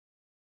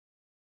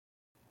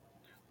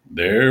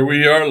There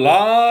we are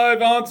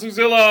live on Are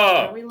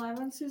Suzilla. we live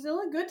on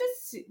Suzilla?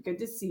 Good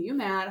to see you,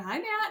 Matt. Hi,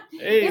 Matt.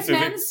 Hey, It's Susie.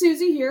 Matt and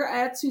Susie here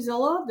at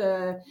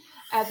Suzilla,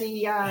 at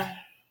the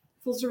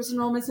Full Service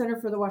Enrollment Center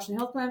for the Washington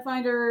Health Plan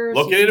Finder.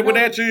 Located in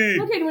Wenatchee.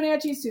 Located in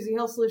Wenatchee, Susie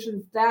Health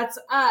Solutions. That's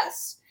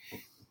us.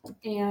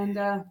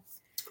 And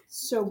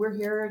so we're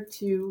here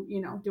to,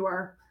 do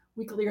our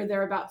weekly or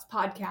thereabouts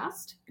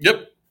podcast.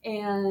 Yep.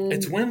 And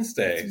It's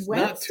Wednesday. It's not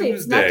Wednesday.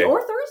 Tuesday.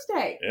 Or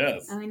Thursday.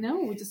 Yes. I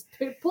know. We just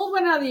pulled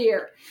one out of the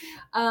air.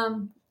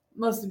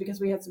 Mostly because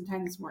we had some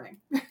time this morning.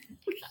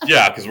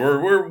 Yeah, because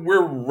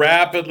we're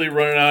rapidly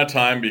running out of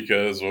time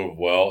because of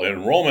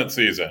enrollment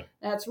season.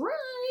 That's right.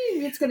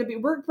 It's going to be.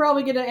 We're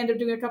probably going to end up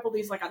doing a couple of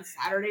these like on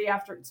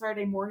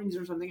Saturday mornings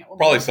or something.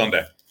 Probably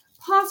Sunday.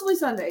 Possibly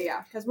Sunday,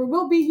 yeah, because we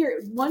will be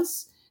here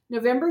once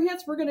November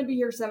hits. We're going to be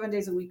here 7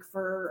 days a week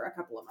for a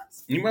couple of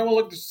months. You might want to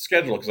look at the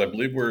schedule because I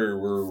believe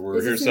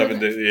we're here 7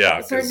 days.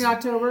 Yeah, starting in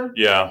October.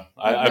 Yeah,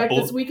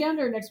 this weekend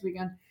or next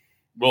weekend.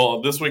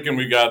 Well, this weekend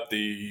we got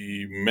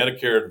the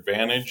Medicare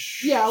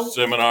Advantage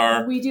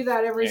seminar. We do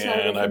that every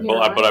Saturday.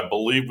 But I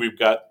believe we've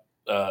got.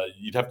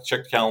 You'd have to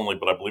check the calendar,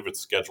 but I believe it's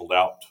scheduled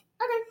out.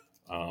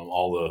 Okay.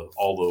 All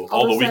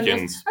the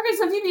weekends. Okay,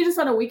 so if you need us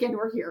on a weekend,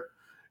 we're here.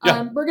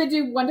 Yeah. We're gonna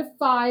do 1 to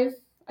 5.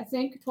 I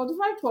think 12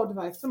 to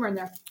 5, somewhere in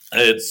there.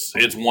 It's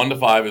 1 to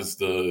 5 is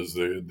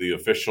the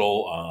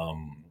official.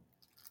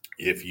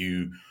 If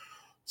you.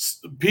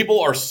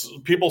 People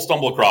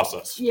stumble across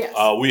us. Yes.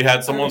 We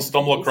had someone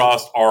stumble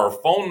across our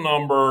phone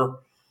number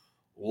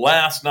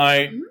last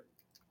night,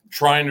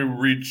 trying to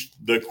reach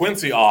the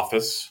Quincy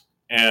office,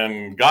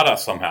 and got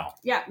us somehow.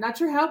 Yeah, not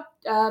sure how.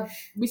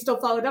 We still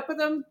followed up with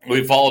them.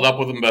 We followed up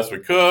with them best we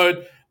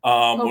could.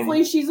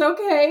 Hopefully, she's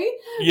okay.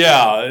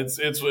 Yeah, it's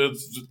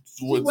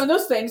one of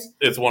those things.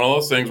 It's one of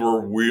those things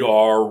where we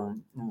are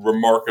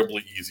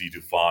remarkably easy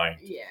to find.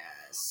 Yeah,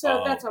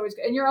 so that's always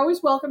good, and you're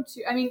always welcome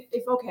to. I mean,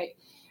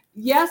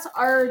 yes,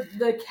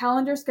 the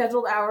calendar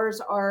scheduled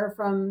hours are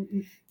from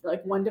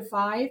like 1 to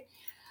 5.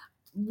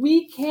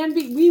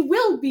 We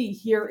will be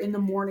here in the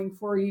morning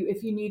for you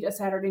if you need a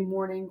Saturday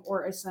morning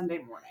or a Sunday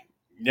morning.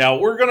 Now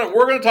we're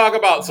gonna talk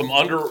about some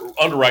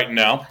underwriting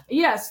now.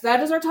 Yes,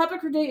 that is our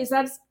topic for today.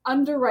 That's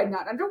underwriting,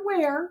 not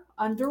underwear.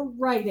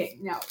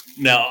 Underwriting.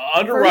 Now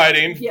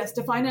underwriting. Yes,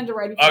 define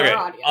underwriting for our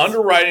audience.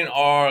 Underwriting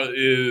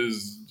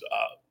is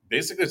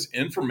basically it's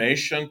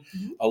information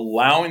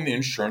allowing the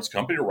insurance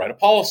company to write a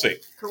policy.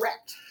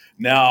 Correct.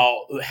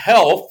 Now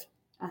health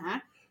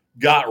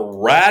got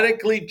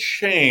radically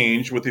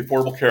changed with the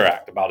Affordable Care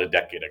Act about a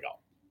decade ago.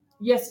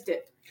 Yes, it did.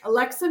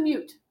 Alexa,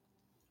 mute.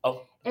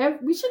 Oh.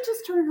 We should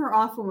just turn her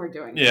off when we're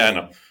doing this. Yeah, I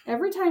know.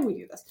 Every time we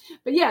do this.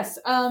 But yes,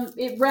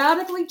 it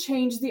radically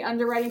changed the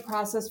underwriting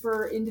process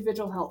for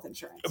individual health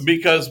insurance.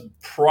 Because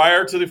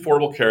prior to the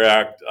Affordable Care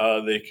Act,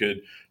 they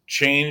could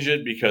change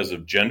it because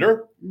of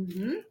gender.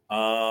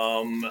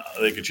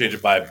 They could change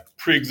it by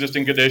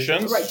pre-existing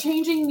conditions. Right,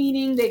 changing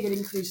meaning they could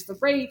increase the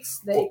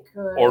rates. They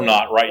could or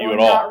not write you at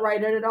all. Not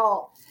write it at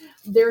all.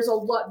 There's a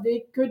lot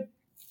they could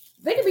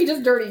be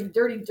just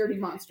dirty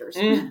monsters.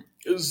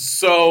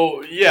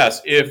 So,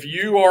 yes, if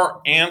you are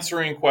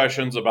answering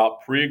questions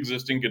about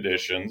pre-existing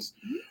conditions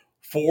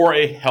for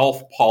a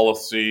health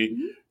policy,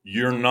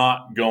 you're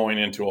not going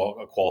into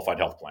a qualified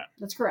health plan.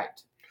 That's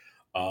correct.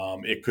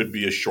 It could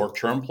be a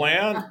short-term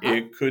plan.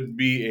 It could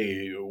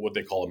be what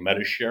they call a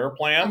MediShare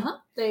plan.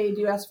 They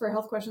do ask for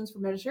health questions for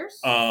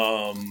MediShares.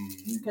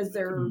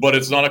 But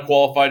it's not a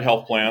qualified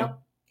health plan.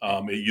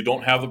 Nope. You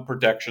don't have the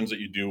protections that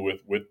you do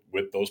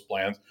with those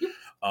plans. Yep.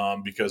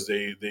 Because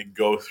they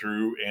go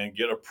through and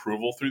get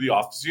approval through the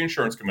Office of the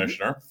Insurance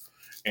Commissioner.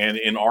 And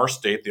in our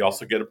state, they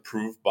also get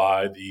approved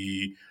by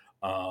the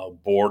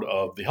board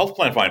of the Health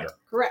Plan Finder.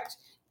 Correct.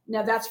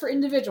 Now, that's for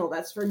individual.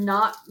 That's for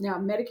not... Now,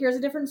 Medicare is a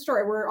different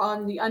story. We're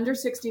on the under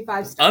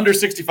 65 stuff. Under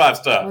 65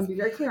 stuff. I want to be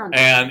very clear on that.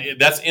 And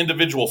that's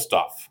individual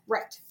stuff.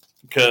 Right.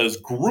 Because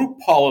group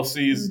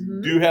policies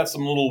do have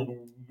some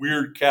little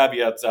weird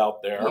caveats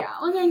out there. Yeah,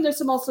 and then there's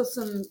also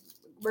some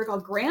what are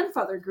called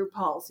grandfather group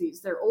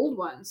policies. They're old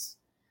ones.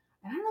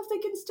 I don't know if they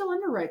can still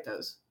underwrite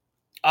those.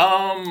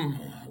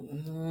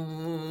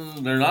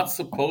 They're not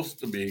supposed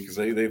to be because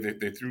they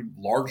threw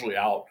largely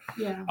out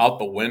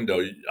the window.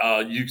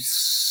 You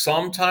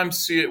sometimes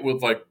see it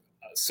with like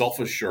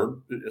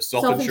self-insured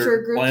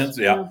plans.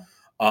 Yeah.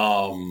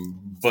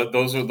 But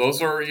those are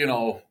those are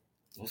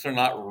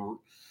not.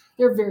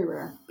 They're very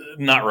rare.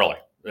 Not really.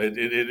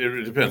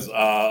 It depends.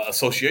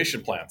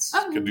 Association plans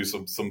could do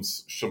some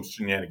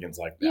shenanigans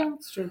like that. Yeah,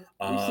 that's true.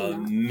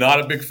 Not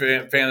a big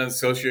fan of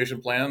association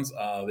plans.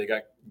 They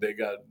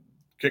got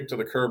kicked to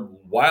the curb a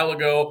while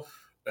ago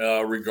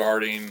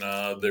regarding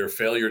their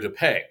failure to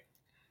pay.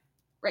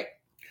 Right.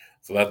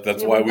 So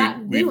that's why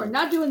they were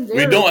not doing their.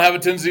 We don't have a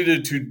tendency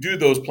to do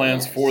those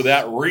plans for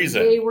that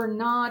reason. They were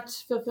not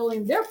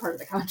fulfilling their part of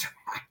the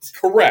contract.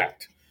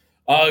 Correct.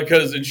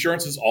 Because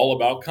insurance is all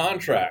about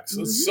contracts.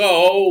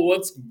 So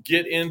let's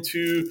get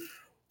into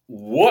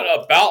what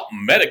about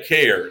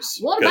Medicares?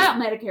 What about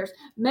Medicares?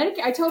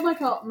 I told my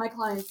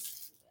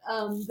clients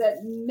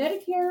that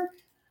Medicare,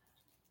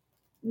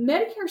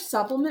 Medicare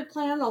supplement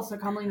plans, also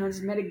commonly known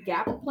as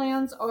Medigap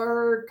plans,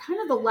 are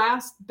kind of the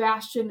last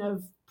bastion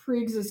of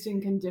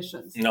pre-existing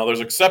conditions. Now, there's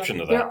exception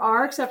to that. There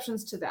are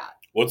exceptions to that.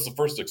 What's the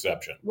first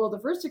exception? Well, the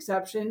first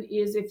exception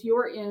is if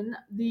you're in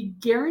the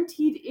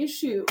guaranteed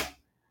issue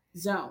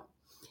zone.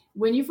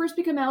 When you first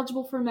become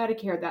eligible for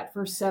Medicare, that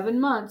first 7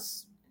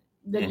 months,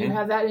 that you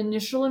have that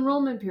initial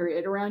enrollment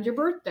period around your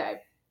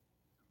birthday.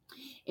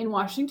 In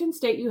Washington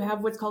State, you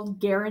have what's called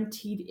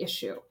guaranteed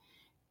issue.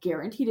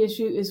 Guaranteed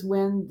issue is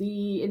when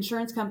the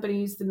insurance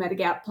companies, the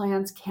Medigap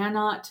plans,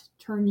 cannot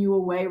turn you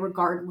away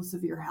regardless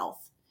of your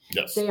health.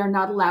 Yes. They are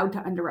not allowed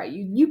to underwrite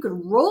you. You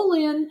could roll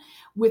in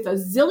with a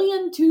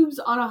zillion tubes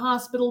on a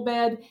hospital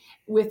bed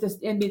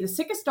and be the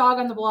sickest dog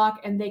on the block,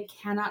 and they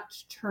cannot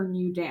turn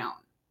you down.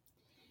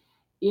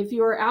 If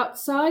you're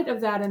outside of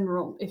that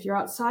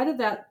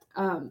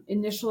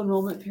initial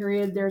enrollment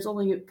period, there's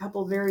only a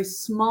couple very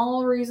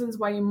small reasons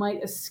why you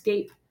might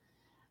escape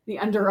the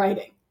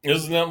underwriting.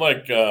 Isn't that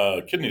like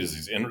kidney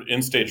disease,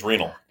 end-stage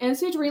renal?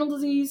 End-stage renal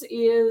disease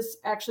is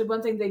actually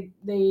one thing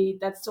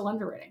that's still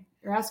underwriting.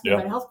 You're asking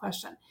about a health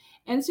question.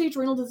 End-stage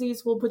renal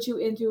disease will put you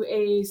into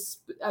a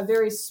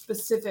very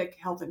specific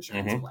health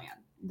insurance plan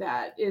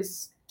that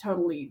is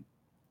totally,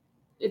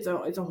 it's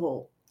a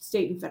whole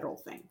state and federal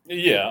thing.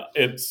 Yeah,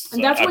 I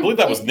believe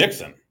that was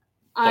Nixon.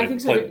 I think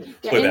so.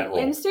 Play that role.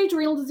 End-stage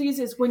renal disease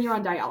is when you're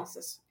on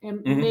dialysis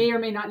and may or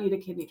may not need a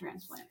kidney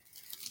transplant.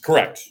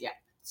 Correct. Yeah.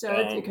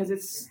 So because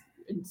it's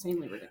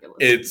insanely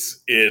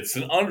ridiculous. It's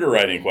an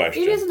underwriting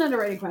question. It is an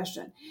underwriting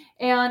question.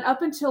 And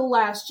up until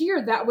last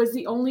year, that was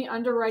the only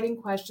underwriting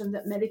question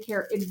that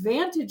Medicare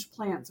Advantage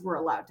plans were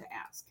allowed to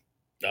ask.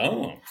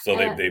 Oh, so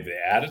they've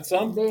added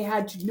some? They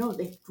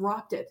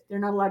dropped it. They're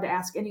not allowed to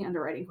ask any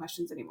underwriting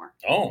questions anymore.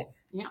 Oh.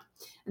 Yeah.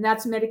 And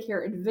that's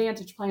Medicare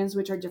Advantage plans,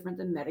 which are different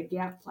than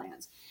Medigap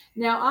plans.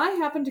 Now, I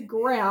happened to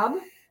grab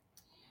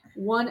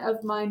one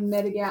of my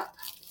Medigap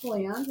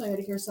plans, my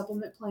Medicare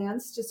supplement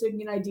plans, just to get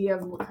an idea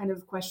of what kind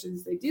of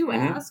questions they do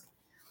ask.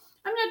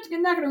 I'm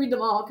not going to read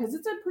them all because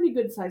it's a pretty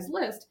good sized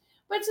list,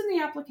 but it's in the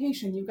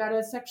application. You've got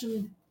a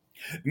section.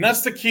 And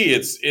that's the key.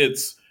 It's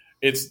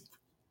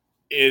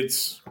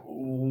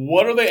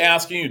what are they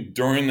asking you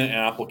during the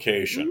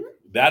application?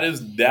 That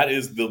is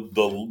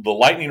the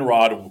lightning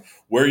rod of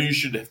where you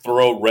should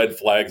throw red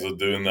flags of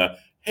doing that.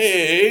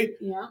 Hey,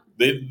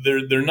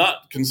 they're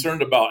not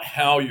concerned about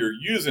how you're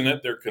using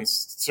it. They're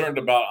concerned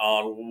about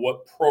on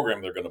what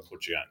program they're going to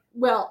put you on.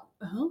 Well,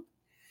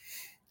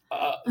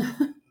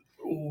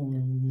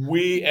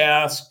 we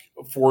ask,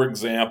 for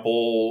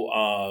example,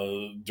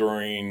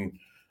 during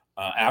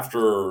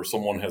after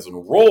someone has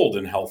enrolled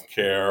in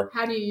healthcare,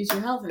 how do you use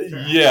your health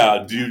insurance?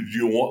 Yeah, do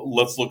you want?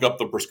 Let's look up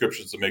the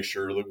prescriptions to make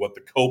sure what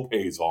the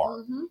copays are.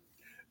 And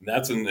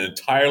that's an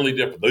entirely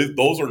different.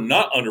 Those are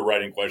not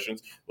underwriting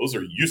questions. Those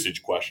are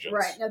usage questions.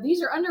 Right. Now,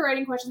 these are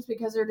underwriting questions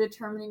because they're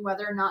determining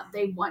whether or not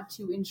they want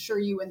to insure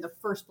you in the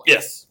first place.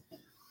 Yes.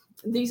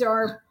 These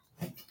are,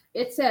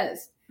 it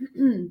says,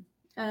 all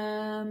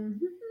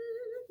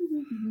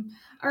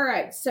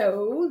right,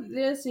 so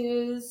this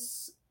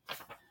is,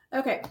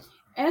 okay.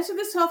 Answer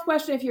this health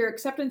question if your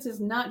acceptance is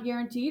not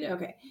guaranteed.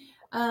 Okay.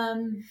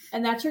 And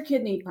that's your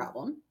kidney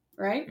problem,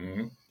 right?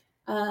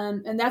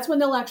 And that's when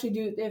they'll actually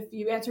do, if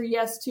you answer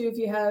yes to, if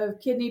you have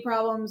kidney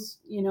problems,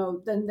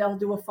 then they'll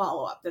do a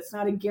follow-up. That's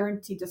not a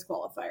guaranteed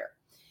disqualifier.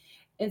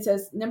 It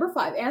says, number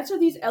 5, answer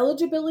these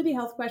eligibility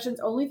health questions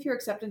only if your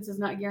acceptance is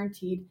not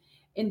guaranteed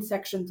in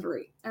section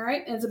 3. All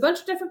right. And it's a bunch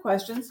of different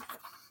questions.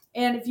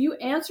 And if you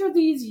answer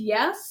these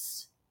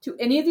yes to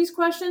any of these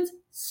questions,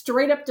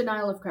 straight up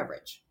denial of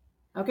coverage.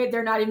 Okay.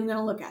 They're not even going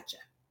to look at you.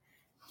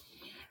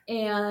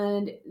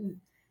 And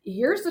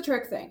here's the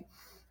trick thing.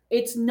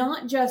 It's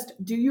not just,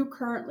 do you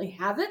currently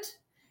have it?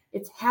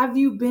 It's, have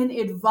you been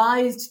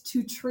advised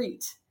to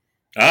treat?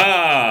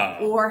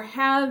 Or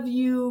have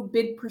you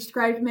been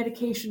prescribed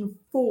medication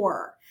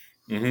for?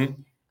 And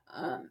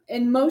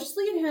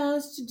mostly it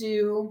has to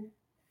do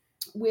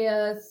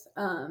with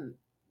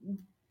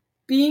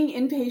being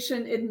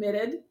inpatient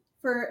admitted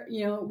for,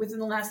 within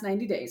the last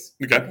 90 days.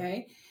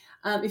 Okay.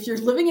 If you're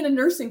living in a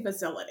nursing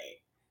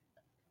facility,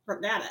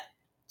 forget it.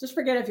 Just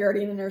forget if you're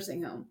already in a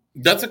nursing home.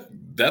 That's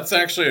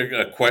actually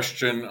a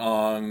question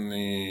on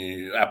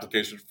the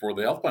application for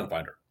the health plan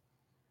finder.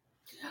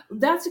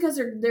 That's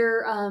because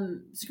they're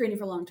screening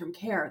for long-term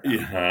care. Though.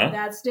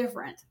 That's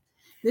different.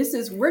 This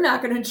is, we're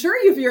not going to insure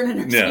you if you're in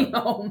a nursing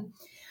home.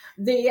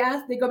 They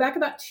go back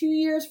about 2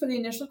 years for the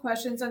initial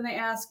questions, and they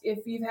ask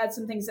if you've had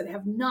some things that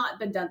have not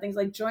been done, things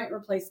like joint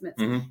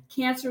replacements,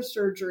 cancer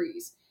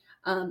surgeries,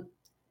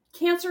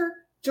 cancer,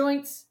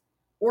 joints,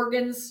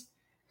 organs,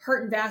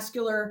 heart and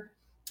vascular,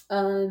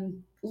 a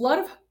lot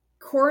of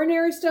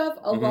coronary stuff,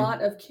 a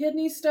lot of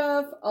kidney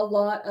stuff, a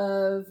lot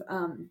of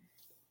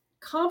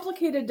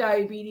complicated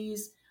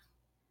diabetes,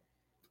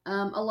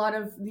 a lot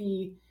of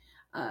the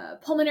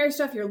pulmonary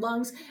stuff, your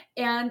lungs,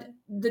 and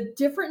the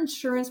different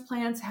insurance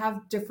plans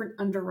have different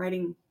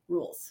underwriting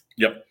rules.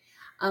 Yep.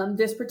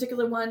 This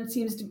particular one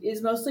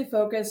is mostly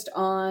focused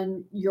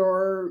on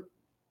your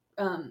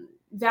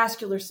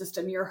vascular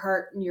system, your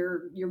heart and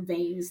your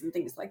veins and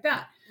things like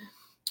that.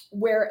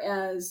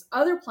 Whereas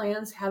other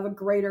plans have a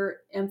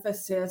greater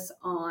emphasis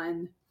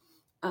on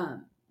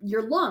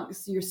your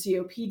lungs, your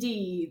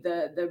COPD,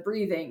 the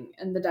breathing,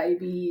 and the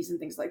diabetes and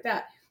things like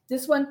that.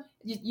 This one,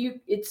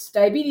 it's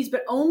diabetes,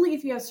 but only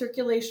if you have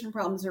circulation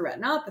problems or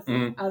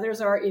retinopathy.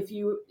 Others are if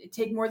you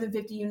take more than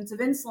 50 units of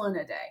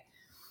insulin a day.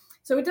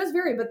 So it does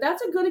vary, but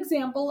that's a good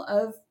example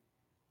of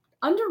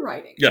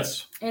underwriting.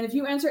 Yes. And if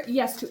you answer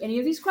yes to any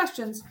of these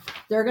questions,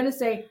 they're going to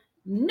say,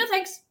 no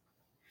thanks.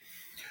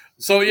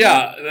 So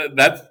yeah,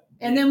 that's...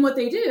 And then what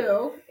they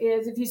do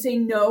is if you say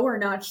no or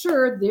not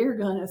sure, they're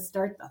going to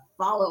start the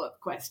follow-up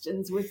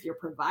questions with your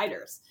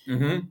providers.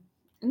 And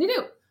they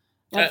do.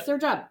 That's their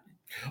job.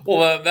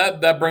 Well,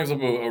 that brings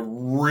up a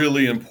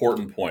really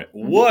important point.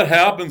 What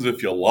happens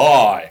if you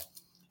lie?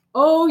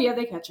 Oh, yeah,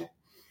 they catch you.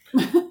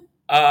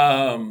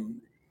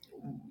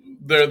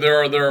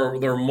 There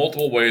are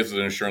multiple ways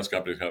that insurance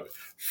companies have.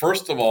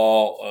 First of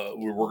all,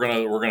 we're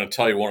gonna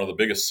tell you one of the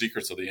biggest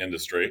secrets of the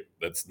industry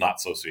that's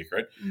not so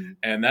secret,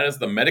 and that is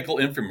the Medical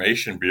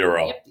Information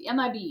Bureau. Yep, the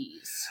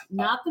MIBs,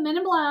 not the Men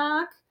in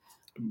Black,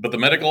 but the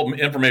Medical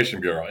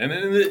Information Bureau. And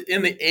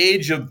in the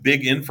age of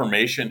big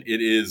information,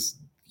 it is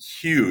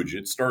huge.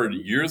 It started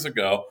years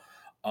ago,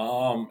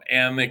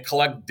 and they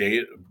collect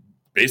data,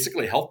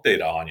 basically health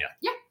data on you.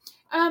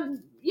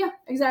 Yeah,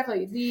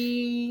 exactly.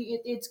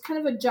 It's kind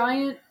of a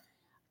giant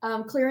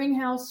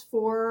clearinghouse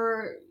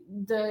for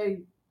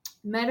the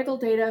medical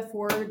data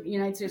for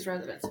United States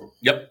residents.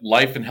 Yep,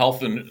 life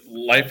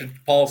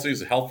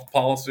policies, health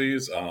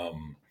policies,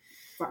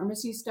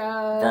 pharmacy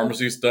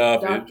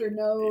stuff, doctor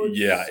notes.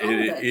 Yeah,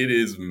 it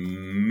is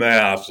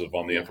massive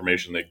on the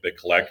information they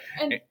collect.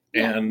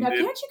 And now, can't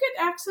you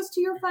get access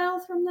to your file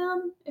from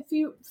them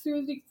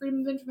through the Freedom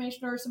of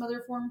Information or some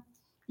other form?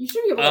 You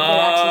should be able to get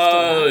access to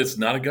that. It's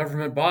not a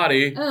government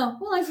body. Oh,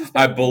 well, I suspect.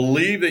 I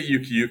believe that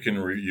you can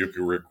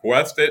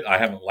request it. I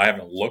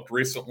haven't looked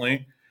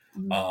recently.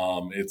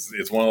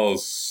 It's one of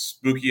those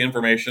spooky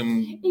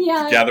information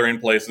gathering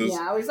places.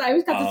 Yeah, I always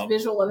got this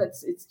visual of it.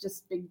 It's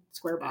just big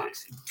square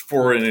box.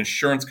 For an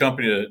insurance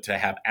company to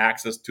have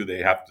access to, they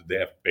have to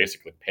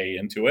basically pay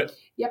into it.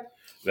 Yep.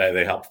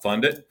 They help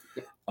fund it.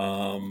 Yep.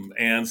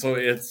 And so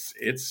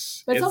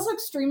it's also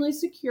extremely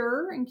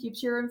secure and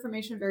keeps your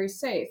information very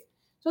safe.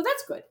 So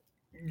that's good.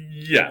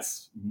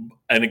 Yes,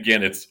 and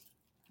again, it's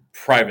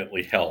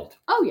privately held.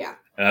 Oh yeah,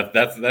 and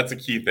that's a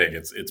key thing.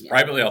 It's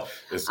privately held.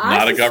 It's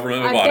not a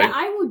government body.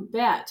 I would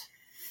bet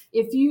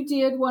if you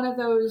did one of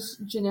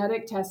those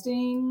genetic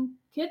testing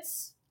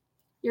kits,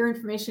 your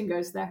information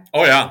goes there.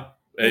 Oh yeah.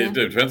 It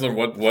depends on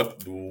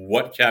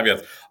what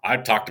caveats.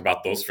 I've talked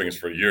about those things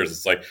for years.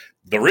 It's like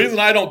the reason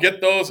I don't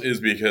get those is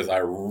because I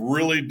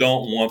really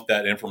don't want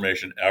that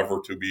information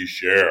ever to be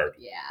shared.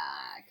 Yeah.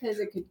 Because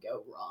it could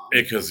go wrong.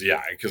 Because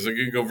it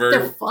can go very...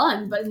 They're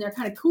fun, but they're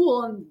kind of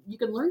cool, and you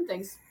can learn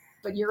things.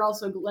 But you're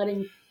also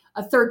letting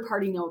a third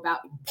party know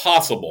about.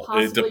 Possibly.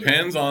 It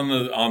depends on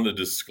the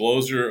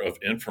disclosure of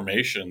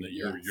information that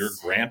you're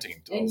granting to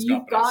those companies. And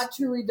you've got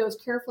to read those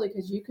carefully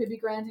because you could be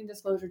granting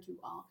disclosure to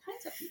all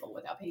kinds of people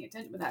without paying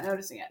attention, without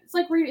noticing it. It's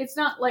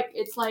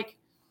like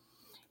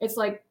it's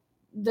like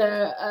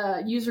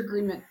the user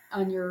agreement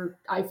on your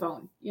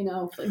iPhone.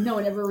 Like no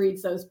one ever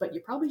reads those, but you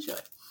probably should.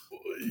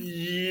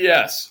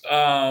 Yes.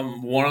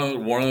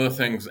 One of the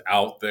things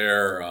out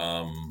there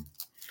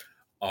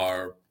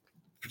are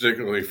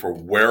particularly for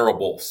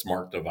wearable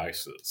smart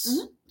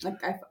devices. Like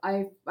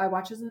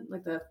iWatches,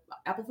 like the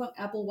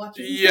Apple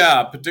Watches.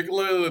 Yeah,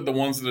 particularly the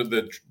ones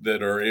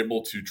that are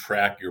able to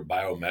track your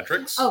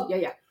biometrics. Oh,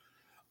 yeah.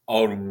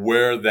 On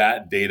where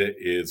that data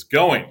is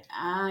going.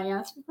 Yeah,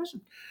 that's a good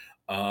question.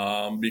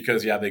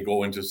 Because they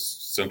go into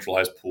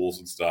centralized pools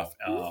and stuff.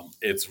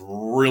 It's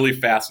really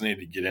fascinating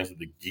to get into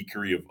the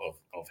geekery of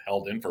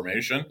held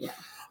information. Yeah.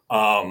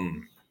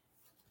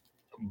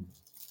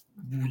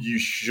 You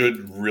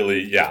should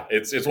really,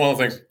 it's one of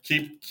the things.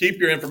 Keep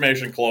your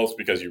information close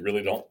because you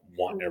really don't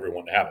want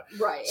everyone to have it.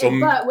 Right. So,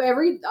 but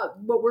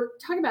what we're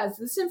talking about is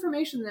this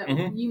information that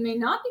you may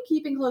not be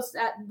keeping close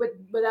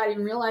without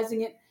even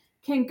realizing it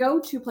can go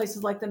to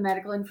places like the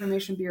Medical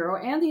Information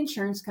Bureau, and the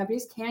insurance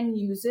companies can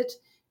use it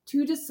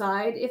to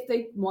decide if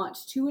they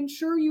want to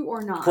insure you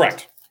or not.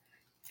 Correct.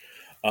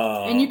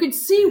 And you can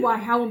see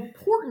how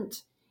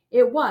important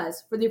it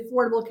was for the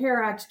Affordable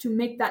Care Act to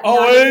make that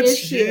it's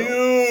issue.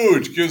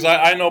 Huge, because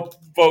I know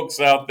folks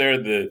out there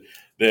that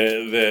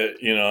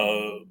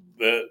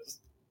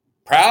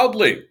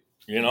proudly,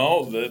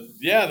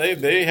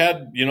 they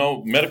had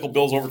medical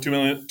bills over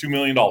 $2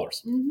 million.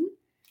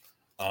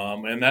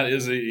 And that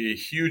is a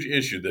huge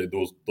issue. That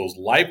those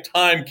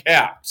lifetime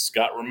caps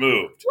got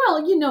removed.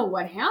 Well,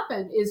 what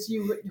happened is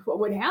what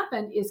would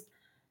happen is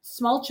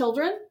small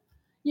children.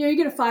 You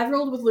get a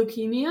 5-year-old with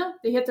leukemia.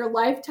 They hit their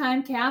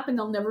lifetime cap, and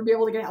they'll never be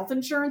able to get health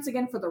insurance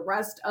again for the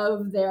rest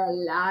of their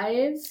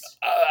lives.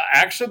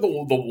 Actually,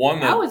 the one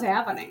that was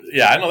happening.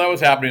 Yeah, I know that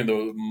was happening.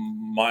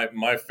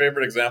 My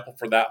favorite example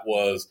for that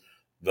was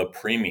the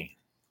preemie.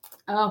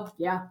 Oh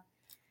yeah.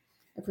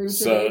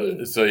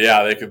 So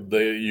yeah,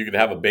 you could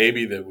have a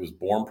baby that was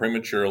born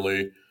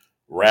prematurely,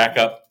 rack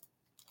up,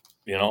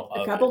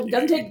 a couple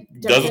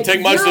doesn't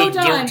take much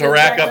to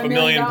rack up $1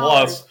 million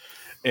plus,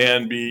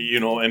 and be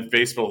and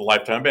face with a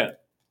lifetime ban.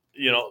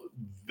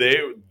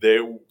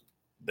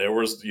 There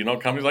was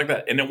companies like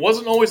that, and it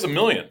wasn't always $1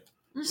 million.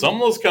 Mm-hmm. Some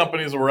of those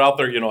companies were out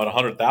there at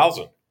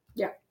 100,000.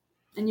 Yeah,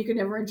 and you could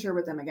never insure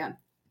with them again.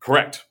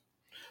 Correct.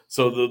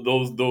 So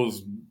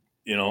those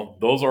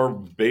are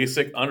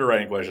basic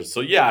underwriting questions. So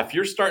yeah, if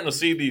you're starting to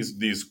see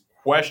these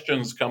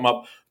questions come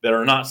up that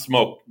are not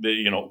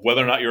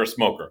whether or not you're a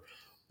smoker,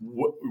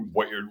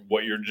 what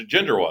your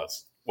gender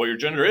was, what your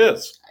gender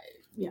is.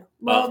 Yeah.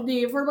 Well,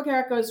 the Affordable Care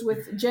Act goes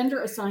with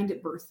gender assigned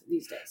at birth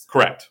these days.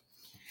 Correct.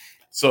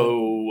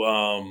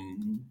 So,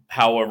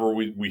 however,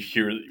 we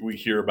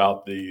hear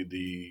about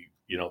the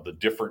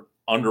different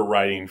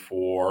underwriting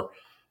for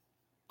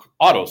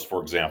autos,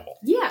 for example.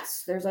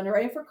 Yes, there's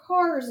underwriting for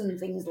cars and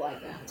things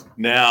like that.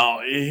 Now,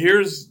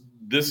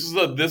 this is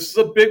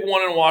a big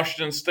one in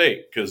Washington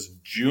State, because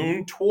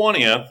June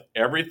 20th,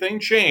 everything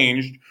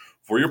changed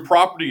for your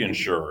property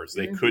insurers.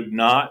 They could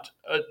not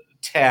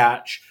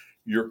attach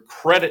your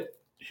credit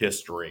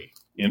history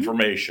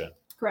information.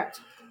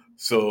 Correct.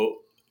 So,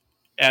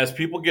 as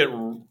people get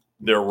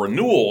their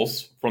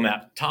renewals from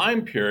that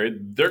time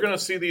period, they're going to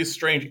see these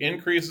strange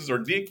increases or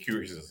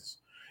decreases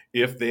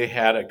if they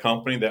had a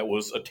company that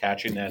was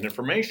attaching that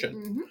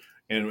information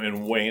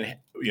and weighing,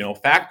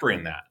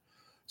 factoring that.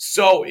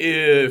 So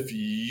if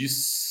you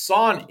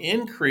saw an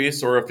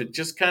increase, or if it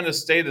just kind of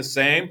stayed the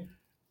same,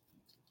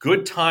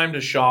 good time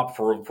to shop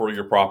for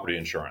your property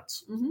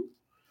insurance.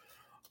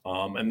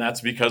 Mm-hmm. And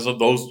that's because of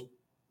those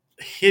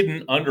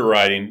hidden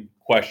underwriting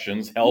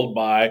questions held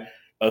by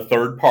a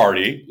third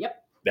party. Yep.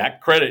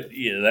 That credit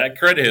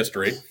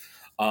history,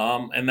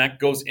 and that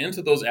goes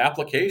into those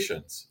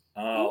applications.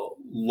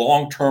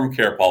 Long-term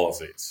care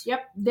policies.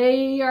 Yep,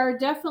 they're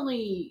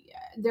definitely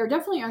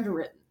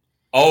underwritten.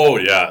 Oh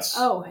yes.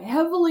 Oh,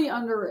 heavily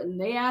underwritten.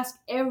 They ask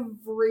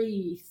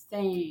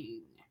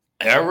everything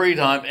every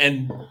time,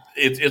 and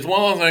it's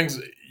one of those things.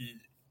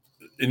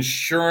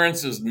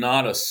 Insurance is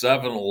not a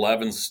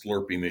 7-Eleven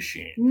Slurpee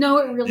machine. No,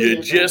 it really isn't.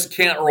 You just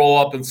can't roll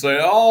up and say,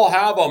 "Oh, I'll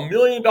have $1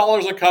 million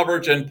of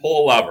coverage," and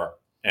pull a lever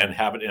and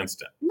have it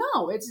instant.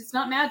 No, it's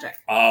not magic.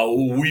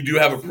 We do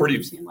have a pretty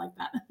machine like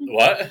that.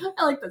 What?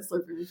 I like that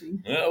Slurpee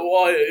machine.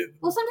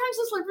 Well, sometimes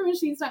the Slurpee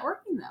machine's not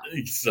working though.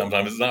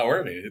 Sometimes it's not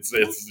working. It's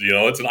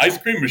an ice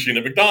cream machine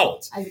at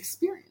McDonald's. I've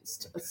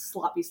experienced a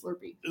sloppy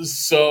Slurpee.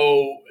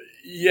 So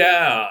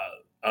yeah,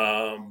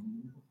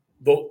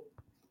 the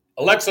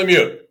Alexa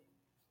mute.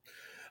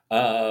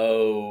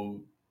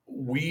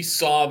 We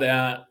saw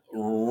that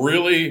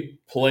really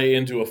play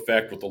into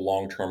effect with the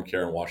long-term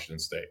care in Washington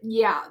State.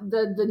 Yeah,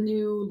 the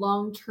new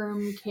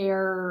long-term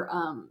care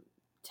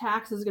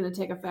tax is going to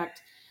take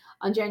effect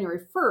on January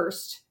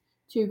 1st.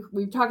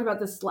 We've talked about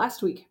this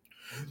last week.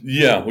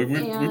 Yeah,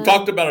 we've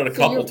talked about it a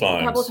couple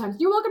times.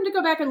 You're welcome to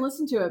go back and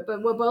listen to it,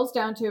 but what it boils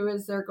down to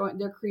is they're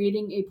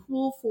creating a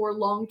pool for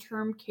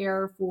long-term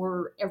care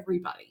for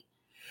everybody.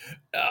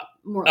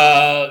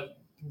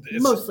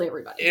 Mostly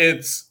everybody.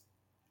 It's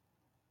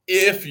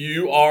if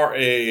you are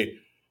a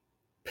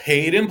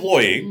paid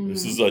employee,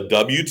 this is a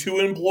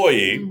W-2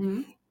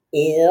 employee,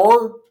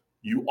 or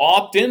you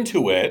opt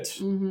into it,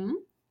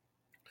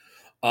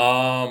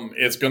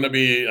 it's going to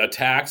be a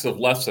tax of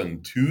less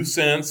than 2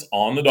 cents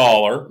on the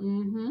dollar.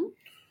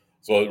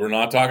 So we're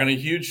not talking a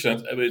huge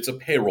cent. It's a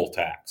payroll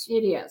tax.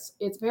 It is.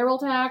 It's payroll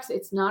tax.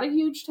 It's not a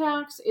huge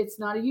tax. It's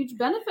not a huge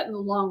benefit in the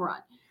long run,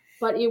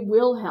 but it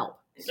will help.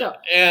 So,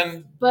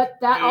 but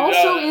that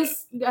also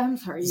is. I'm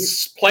sorry.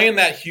 Playing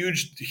that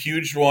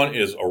huge one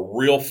is a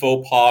real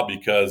faux pas,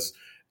 because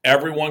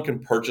everyone can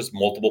purchase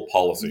multiple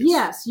policies.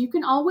 Yes, you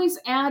can always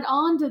add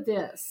on to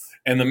this.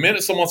 And the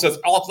minute someone says,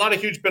 "Oh, it's not a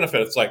huge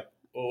benefit," it's like,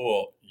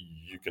 "Oh,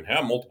 you can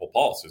have multiple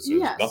policies.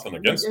 There's nothing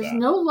against that." There's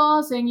no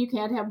law saying you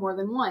can't have more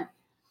than one.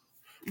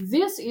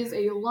 This is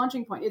a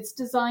launching point. It's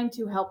designed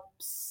to help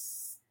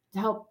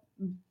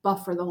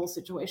buffer the whole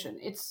situation.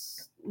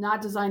 It's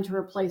not designed to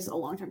replace a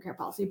long-term care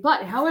policy.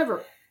 But,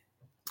 however,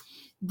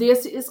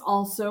 this is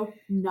also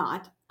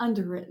not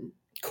underwritten.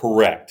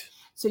 Correct.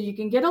 So you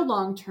can get a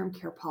long-term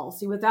care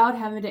policy without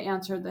having to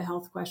answer the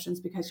health questions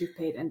because you've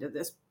paid into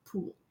this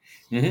pool.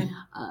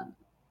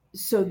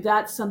 So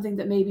that's something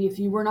that maybe if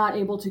you were not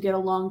able to get a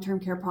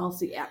long-term care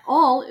policy at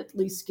all, at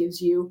least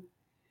gives you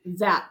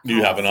that policy.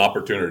 You have an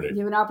opportunity. You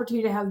have an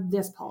opportunity to have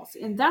this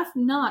policy. And that's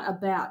not a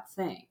bad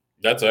thing.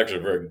 That's actually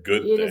a very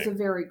good thing. It is a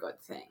very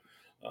good thing.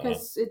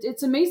 Because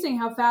it's amazing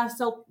how fast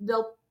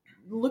they'll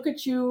look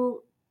at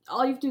you.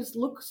 All you have to do is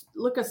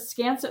look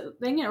askance at the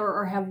thing,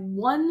 or have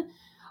one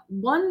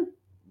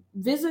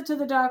visit to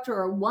the doctor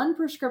or one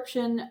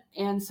prescription,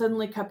 and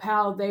suddenly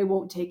kapow, they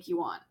won't take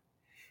you on.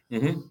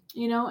 And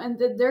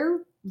they're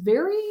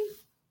very,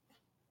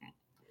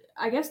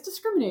 I guess,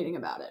 discriminating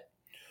about it.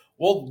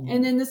 Well,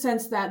 and in the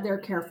sense that they're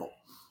careful.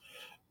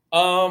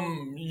 The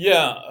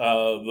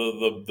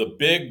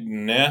big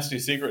nasty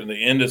secret in the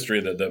industry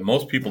that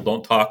most people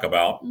don't talk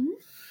about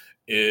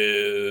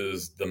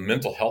is the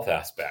mental health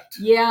aspect.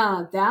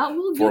 Yeah, that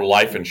will for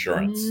life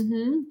insurance.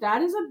 Mm-hmm.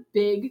 That's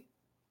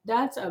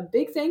a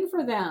big thing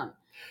for them.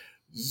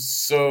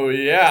 So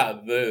yeah,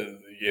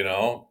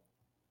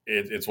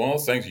 it's one of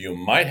those things you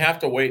might have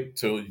to wait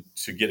to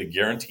get a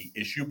guarantee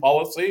issue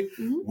policy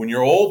when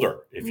you're older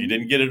if you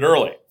didn't get it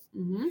early.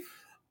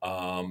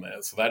 So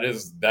that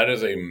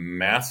is a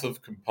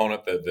massive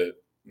component that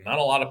not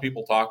a lot of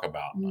people talk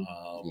about.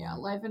 Yeah,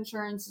 life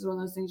insurance is one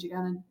of those things you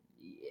gotta.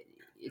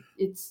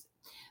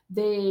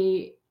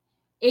 They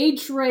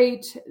age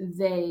rate,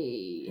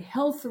 they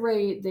health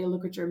rate, they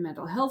look at your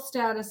mental health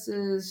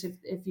statuses.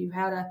 If you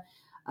had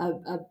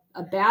a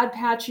bad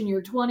patch in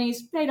your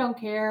 20s, they don't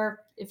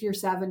care. If you're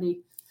 70,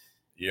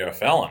 you're a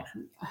felon.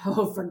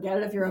 Oh, forget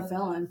it if you're a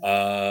felon.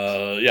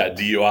 Yeah,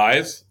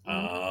 DUIs.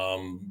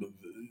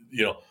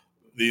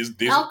 These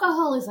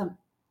alcoholism.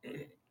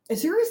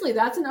 Seriously,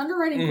 that's an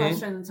underwriting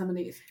question in some of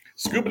these.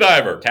 Scuba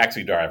diver,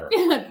 taxi driver,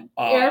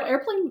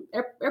 airplane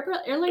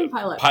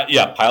pilot.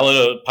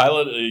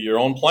 Pilot your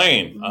own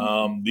plane.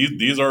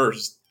 These are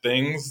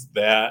things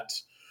that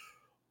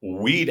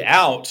weed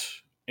out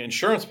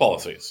insurance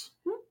policies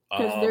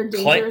because they're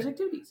dangerous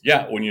activities.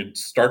 Yeah, when you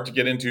start to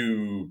get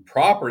into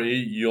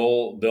property,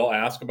 they'll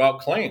ask about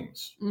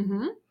claims.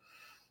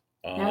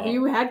 Have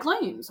you had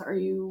claims? Are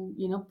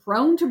you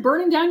prone to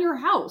burning down your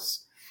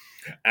house?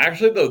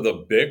 Actually,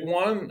 the big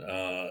one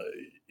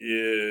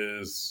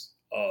is,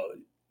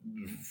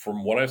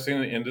 from what I've seen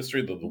in the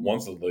industry, the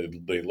ones that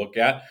they look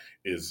at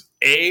is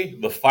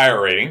the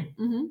fire rating.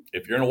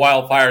 If you're in a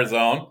wildfire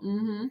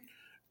zone,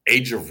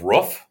 age of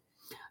roof.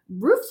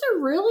 Roofs are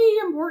really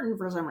important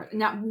for some reason.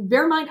 Now,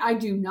 bear in mind, I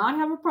do not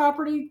have a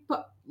property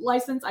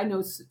license. I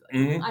know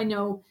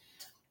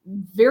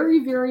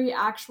very, very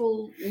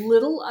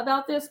little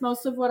about this.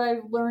 Most of what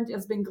I've learned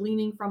has been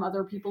gleaning from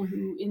other people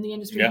who in the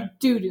industry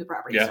do the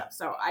property stuff.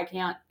 So I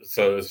can't.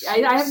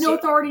 I have no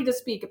authority to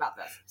speak about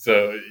this.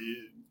 So,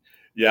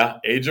 yeah,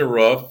 age of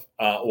roof.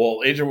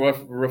 Age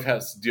of roof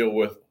has to deal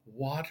with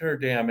water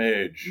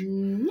damage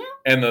and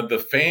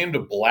the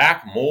famed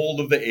black mold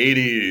of the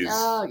 80s.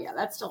 Oh yeah,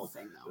 that's still a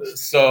thing though.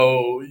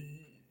 So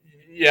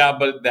yeah,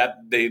 but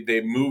that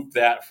they moved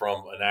that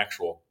from an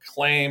actual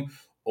claim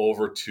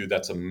over to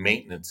that's a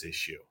maintenance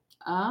issue.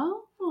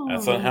 Oh,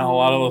 that's how a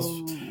lot of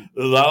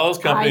those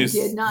companies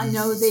I did not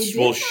know they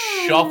will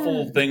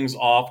shuffle things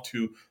off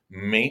to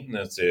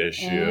maintenance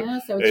issue. Yeah,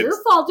 so it's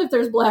your fault if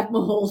there's black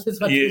mold,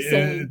 is what you're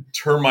saying.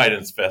 Termite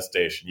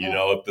infestation.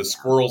 If the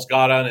squirrels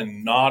got on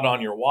and gnawed on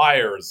your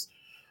wires,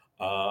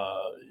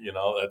 you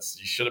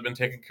should have been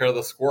taking care of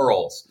the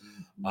squirrels.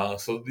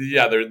 So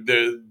yeah,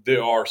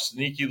 there are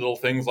sneaky little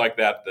things like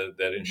that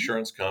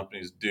insurance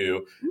companies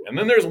do, and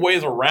then there's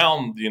ways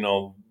around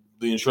the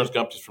insurance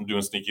companies from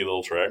doing sneaky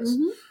little tricks.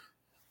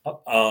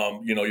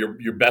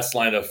 Your best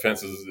line of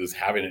defense is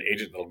having an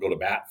agent that'll go to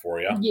bat for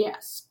you.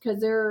 Yes,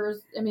 because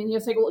you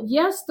say, well,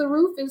 yes, the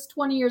roof is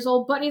 20 years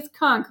old, but it's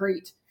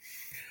concrete.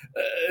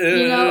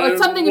 Or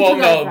something. Well,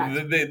 no,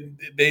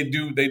 they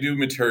do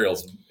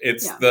materials.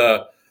 It's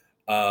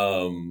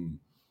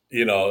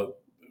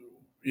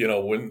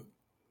when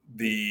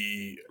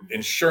the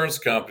insurance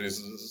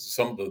companies,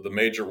 some of the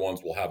major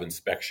ones will have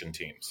inspection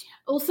teams.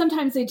 Well,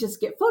 sometimes they just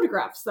get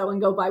photographs though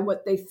and go by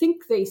what they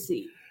think they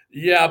see.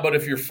 Yeah, but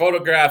if your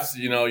photographs,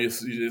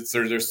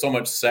 there's so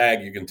much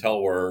sag you can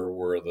tell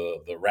where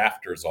the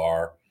rafters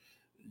are,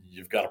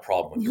 you've got a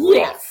problem with your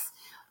roof.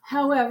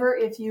 However,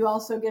 if you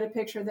also get a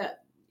picture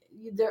that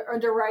the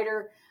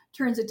underwriter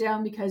turns it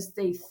down because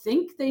they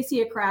think they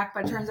see a crack,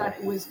 but it turns out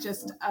it was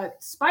just a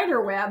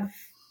spider web.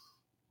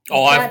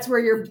 That's where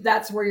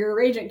your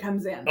agent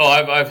comes in.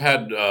 I've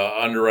had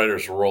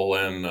underwriters roll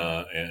in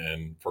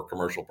and for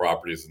commercial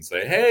properties and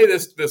say, "Hey,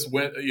 this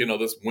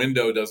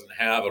window doesn't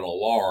have an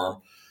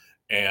alarm."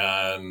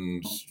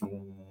 And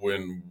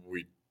when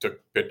we took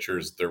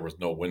pictures, there was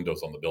no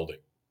windows on the building.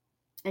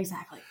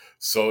 Exactly.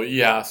 So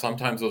yeah,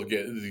 sometimes they'll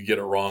get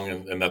it wrong,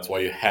 and that's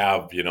why you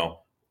have your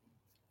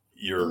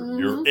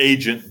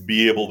agent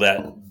be able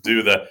to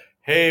do the,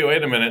 hey,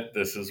 wait a minute,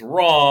 this is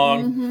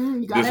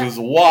wrong. This is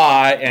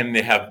why, and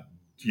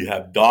you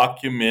have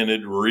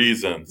documented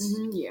reasons.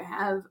 You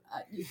have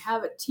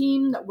a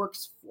team that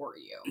works for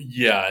you.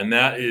 Yeah, and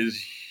that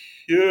is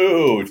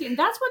huge. See, and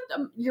that's what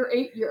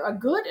you're a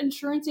good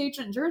insurance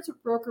agent, insurance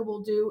broker will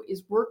do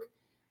is work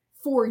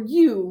for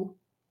you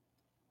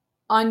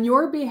on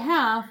your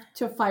behalf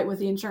to fight with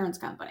the insurance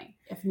company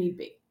if need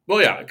be.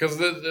 Well, yeah, because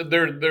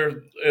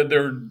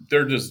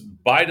they're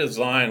just by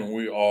design.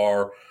 We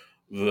are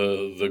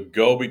the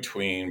go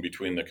between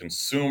the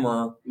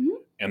consumer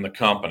and the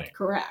company.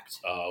 Correct.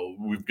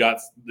 We've got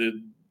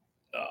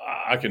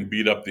I can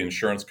beat up the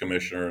insurance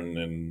commissioner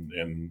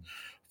and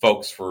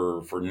folks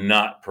for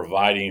not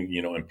providing,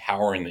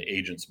 empowering the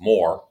agents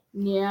more.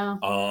 Yeah.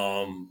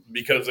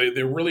 Because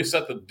they really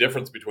set the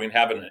difference between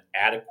having an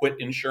adequate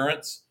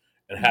insurance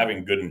and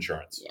having good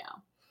insurance. Yeah.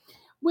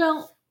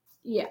 Well,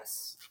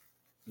 yes.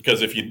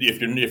 Because if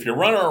you're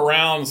running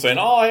around saying,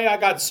 "Oh, hey, I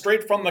got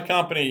straight from the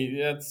company,"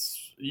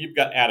 you've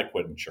got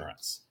adequate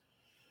insurance.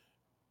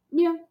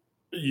 Yeah.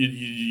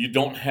 you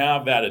don't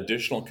have that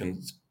additional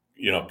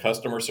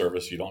customer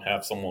service. You don't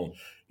have someone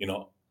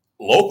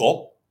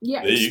local.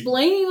 Yeah,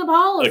 explaining the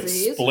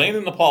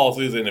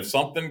policies, and if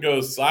something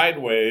goes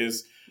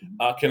sideways,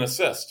 can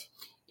assist.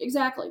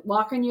 Exactly,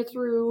 walking you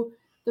through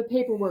the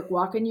paperwork,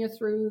 walking you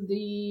through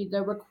the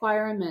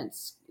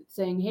requirements,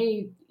 saying,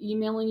 hey,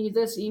 emailing you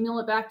this, email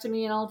it back to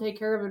me and I'll take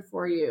care of it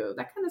for you,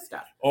 that kind of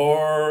stuff.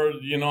 Or,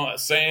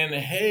 saying,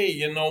 hey,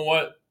 you know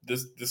what,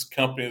 this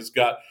company has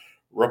got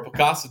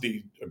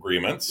reciprocity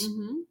agreements,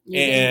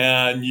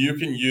 and you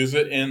can use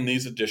it in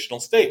these additional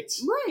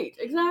states. Right,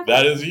 exactly.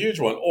 That is a huge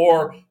one.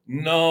 Or,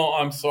 no,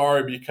 I'm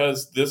sorry,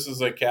 because this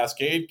is a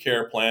Cascade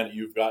Care plan,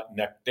 you've got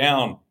neck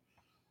down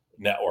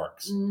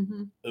networks.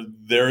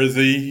 There is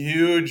a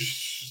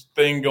huge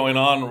thing going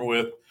on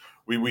with,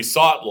 we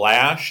saw it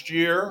last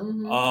year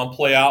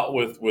play out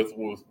with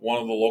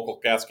one of the local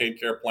Cascade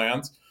Care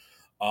plans.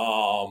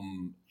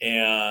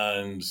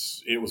 And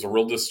it was a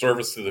real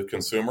disservice to the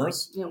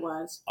consumers. It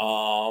was.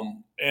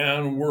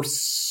 And we're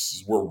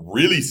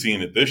really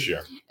seeing it this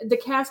year. The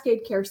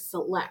Cascade Care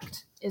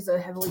Select is a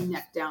heavily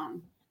neck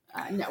down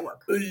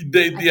network. I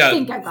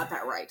think I got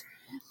that right.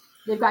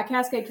 They've got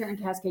Cascade Care and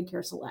Cascade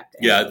Care Select.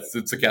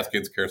 It's a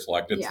Cascade Care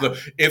Select.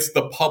 It's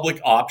the public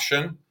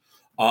option.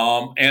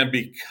 And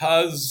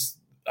because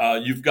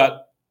you've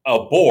got a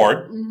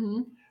board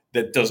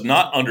that does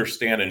not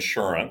understand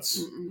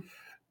insurance,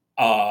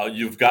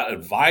 you've got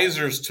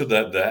advisors to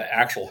the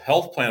actual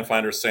health plan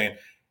finder saying,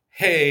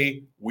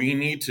 hey, we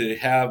need to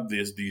have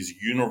these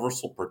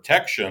universal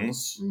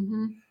protections.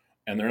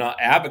 And they're not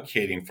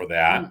advocating for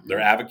that.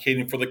 They're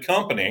advocating for the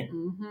company.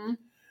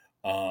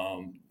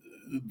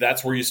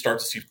 That's where you start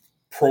to see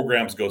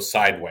programs go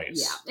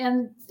sideways. Yeah.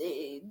 And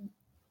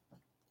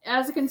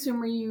as a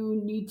consumer,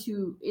 you need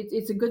to,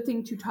 it's a good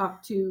thing to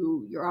talk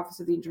to your Office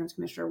of the Insurance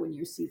Commissioner when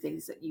you see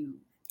things that you...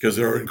 Because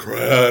they're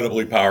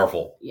incredibly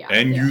powerful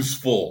and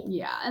useful.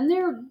 Yeah. And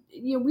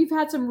we've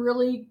had some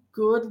really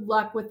good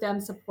luck with them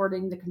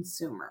supporting the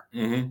consumer.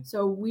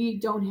 So we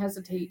don't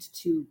hesitate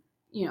to,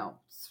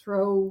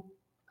 throw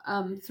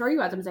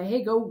you at them and say,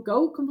 hey,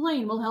 go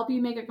complain. We'll help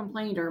you make a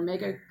complaint or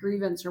make a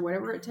grievance or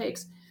whatever it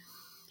takes.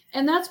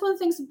 And that's one of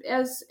the things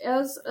as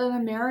an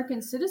American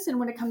citizen,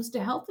 when it comes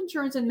to health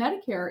insurance and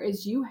Medicare,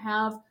 is you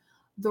have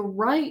the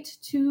right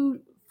to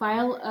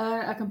file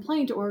a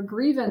complaint or a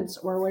grievance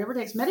or whatever it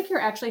takes.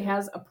 Medicare actually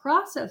has a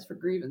process for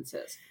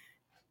grievances.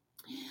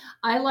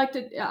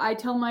 I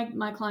tell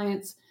my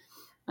clients,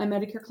 my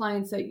Medicare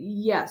clients, that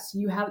yes,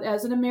 you have,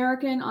 as an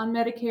American on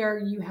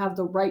Medicare, you have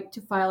the right to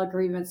file a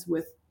grievance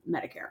with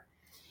Medicare.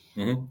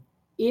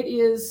 It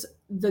is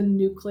the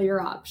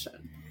nuclear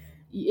option.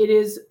 It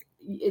is.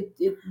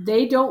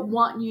 They don't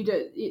want you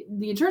to.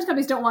 The insurance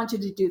companies don't want you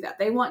to do that.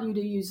 They want you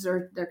to use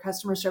their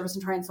customer service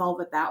and try and solve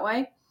it that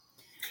way.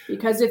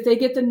 Because if they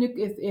get if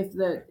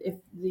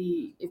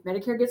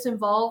Medicare gets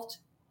involved,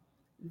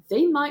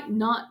 they might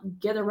not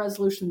get a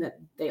resolution that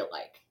they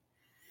like.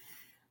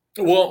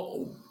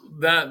 Well,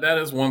 that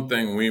is one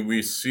thing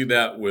we see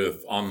that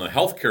with on the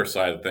healthcare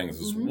side of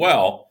things as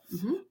well.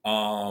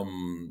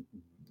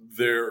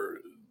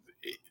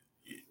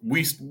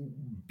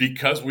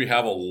 Because we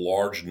have a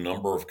large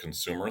number of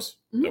consumers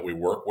that we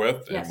work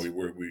with, and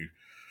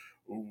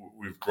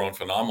we've grown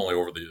phenomenally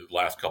over the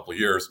last couple of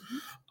years.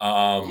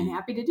 I'm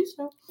happy to do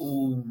so.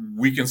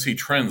 We can see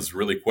trends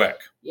really quick.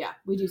 Yeah,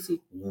 we do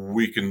see.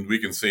 We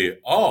can see,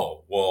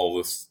 oh,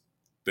 well,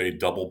 they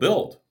double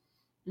billed,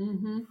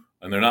 and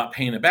they're not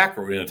paying it back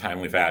in a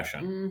timely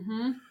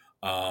fashion.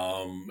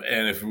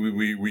 And if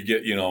we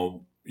get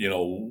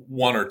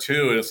one or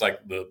two, and it's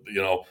like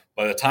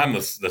by the time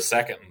the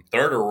second and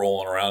third are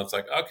rolling around, it's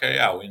like, okay,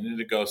 yeah, we need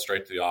to go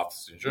straight to the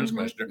Office of the Insurance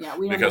Commissioner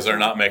because they're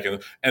not making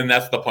it. And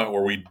that's the point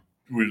where we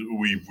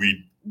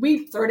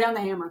throw down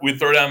the hammer. We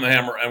throw down the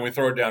hammer, and we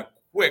throw it down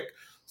quick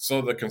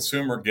so the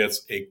consumer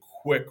gets a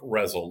quick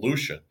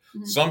resolution.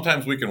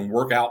 Sometimes we can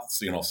work out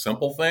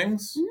simple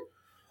things,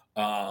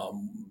 but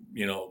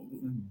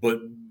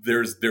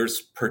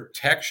there's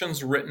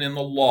protections written in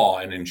the law,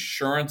 and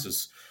insurance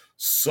is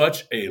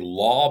such a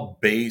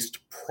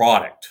law-based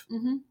product.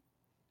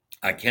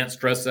 I can't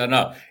stress that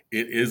enough.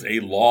 It is a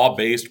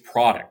law-based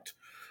product.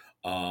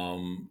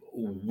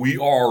 We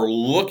are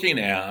looking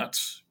at,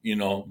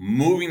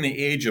 moving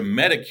the age of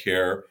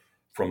Medicare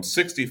from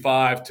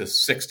 65 to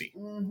 60.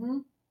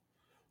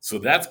 So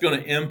that's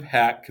going to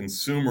impact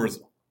consumers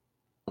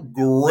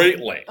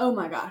greatly. Oh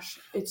my gosh.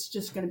 It's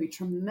just going to be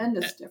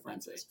tremendous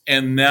differences.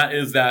 And that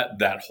is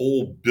that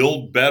whole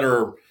Build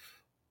Better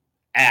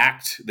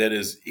Act that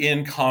is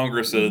in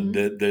Congress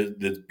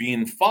that's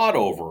being fought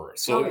over.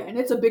 So, and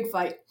it's a big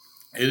fight.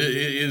 It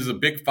is a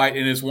big fight,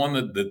 and it's one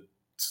that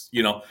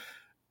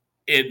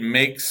it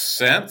makes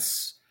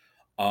sense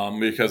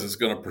because it's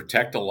going to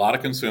protect a lot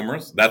of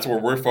consumers. That's where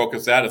we're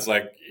focused at. It's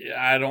like,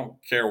 I don't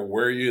care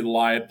where you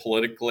lie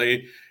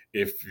politically.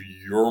 If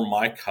you're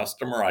my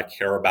customer, I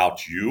care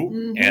about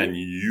you and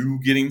you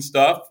getting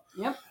stuff.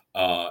 Yep.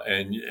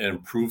 and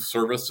improve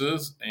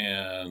services,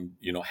 and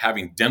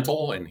having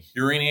dental and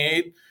hearing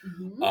aid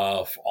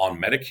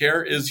on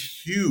Medicare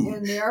is huge.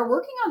 And they are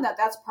working on that.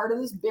 That's part of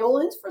this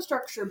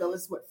infrastructure bill.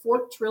 It's what,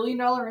 $4 trillion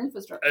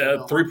infrastructure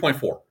bill?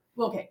 3.4.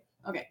 Okay.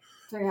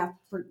 So you have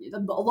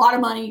a lot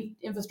of money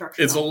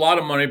infrastructure. It's a lot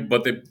of money,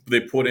 but they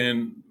put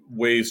in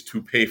ways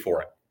to pay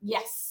for it.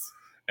 Yes.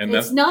 And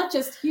it's not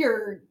just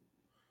here.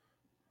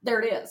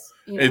 There it is.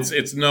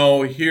 It's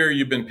no, here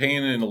you've been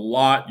paying in a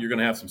lot. You're going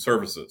to have some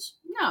services.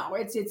 No,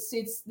 it's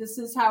this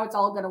is how it's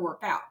all going to work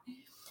out.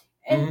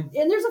 And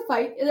there's a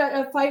fight.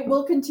 A fight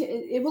will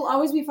continue. It will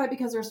always be a fight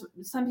because there's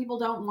some people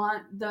don't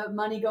want the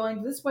money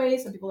going this way.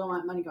 Some people don't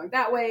want money going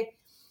that way.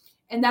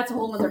 And that's a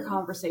whole other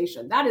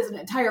conversation. That is an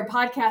entire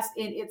podcast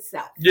in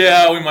itself.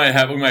 Yeah, we might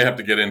have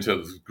to get into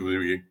this as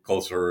we get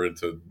closer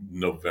into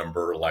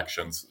November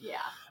elections.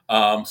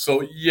 Yeah.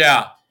 So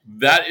yeah,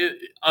 that is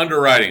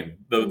underwriting.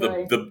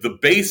 The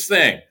base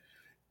thing.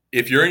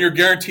 If you're in your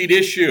guaranteed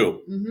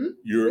issue,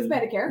 you're with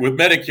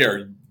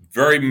Medicare,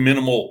 very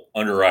minimal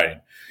underwriting.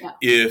 Yeah.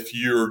 If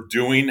you're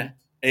doing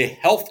a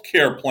health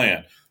care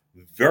plan,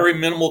 very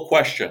minimal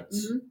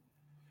questions.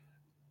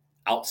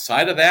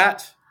 Outside of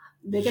that,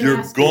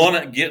 you're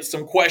gonna get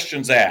some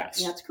questions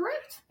asked. That's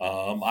correct.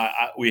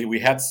 We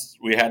had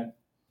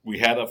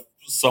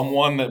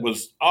someone that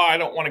was, I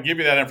don't want to give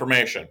you that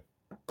information,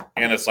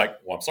 and it's like,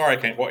 well, I'm sorry,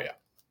 I can't quote you.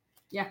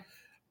 Yeah.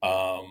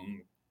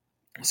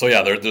 So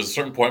yeah, there's a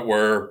certain point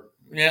where,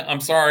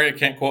 I'm sorry, I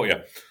can't quote you.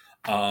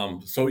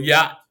 So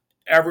yeah,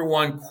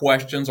 everyone,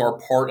 questions are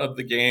part of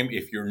the game.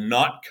 If you're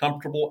not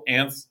comfortable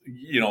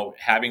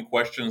having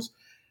questions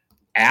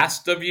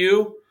asked of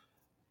you,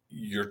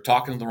 you're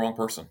talking to the wrong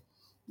person.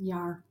 You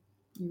are.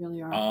 You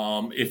really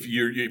are. If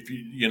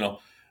you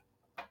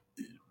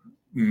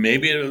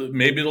maybe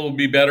it'll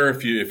be better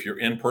if you're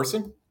in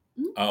person.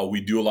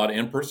 We do a lot of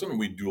in person.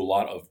 We do a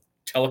lot of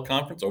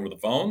teleconference over the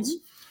phones.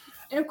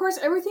 And of course,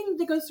 everything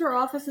that goes through our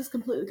office is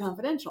completely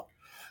confidential.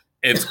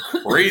 It's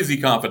crazy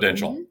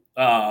confidential.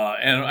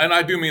 And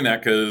I do mean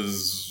that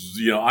because,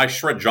 I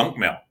shred junk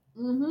mail.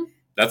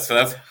 That's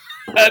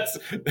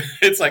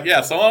it's like,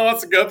 yeah, someone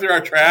wants to go through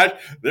our trash.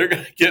 They're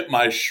going to get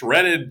my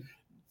shredded,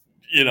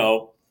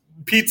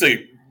 pizza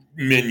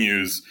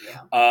menus,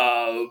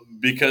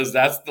 because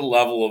that's the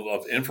level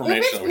of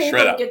information that we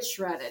shred out. It gets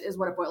shredded is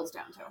what it boils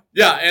down to.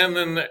 Yeah, and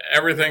then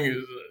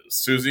everything,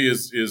 Susie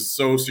is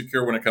so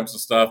secure when it comes to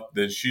stuff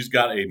that she's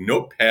got a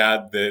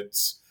notepad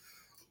that's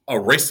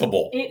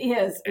erasable. It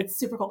is. It's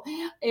super cool.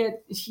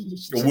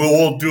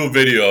 We'll do a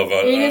video of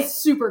it. It is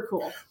super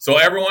cool. So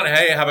everyone,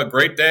 hey, have a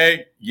great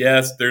day.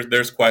 Yes,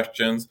 there's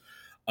questions.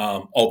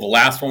 The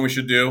last one we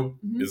should do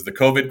is the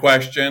COVID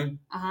question.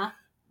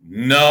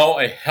 No,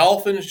 a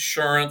health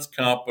insurance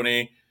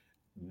company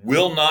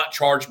will not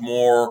charge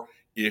more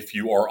if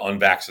you are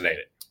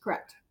unvaccinated.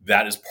 Correct.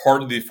 That is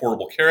part of the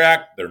Affordable Care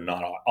Act. They're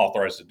not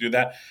authorized to do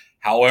that.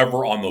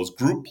 However, on those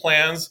group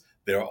plans,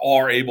 they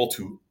are able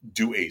to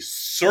do a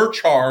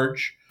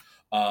surcharge.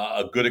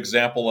 A good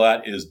example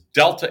of that is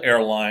Delta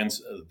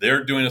Airlines.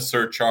 They're doing a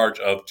surcharge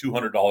of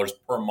 $200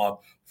 per month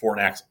for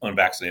an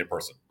unvaccinated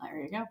person. There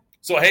you go.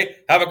 So, hey,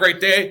 have a great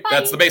day. Bye.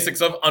 That's the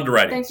basics of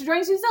underwriting. Thanks for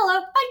joining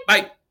Suzella. Bye.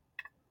 Bye.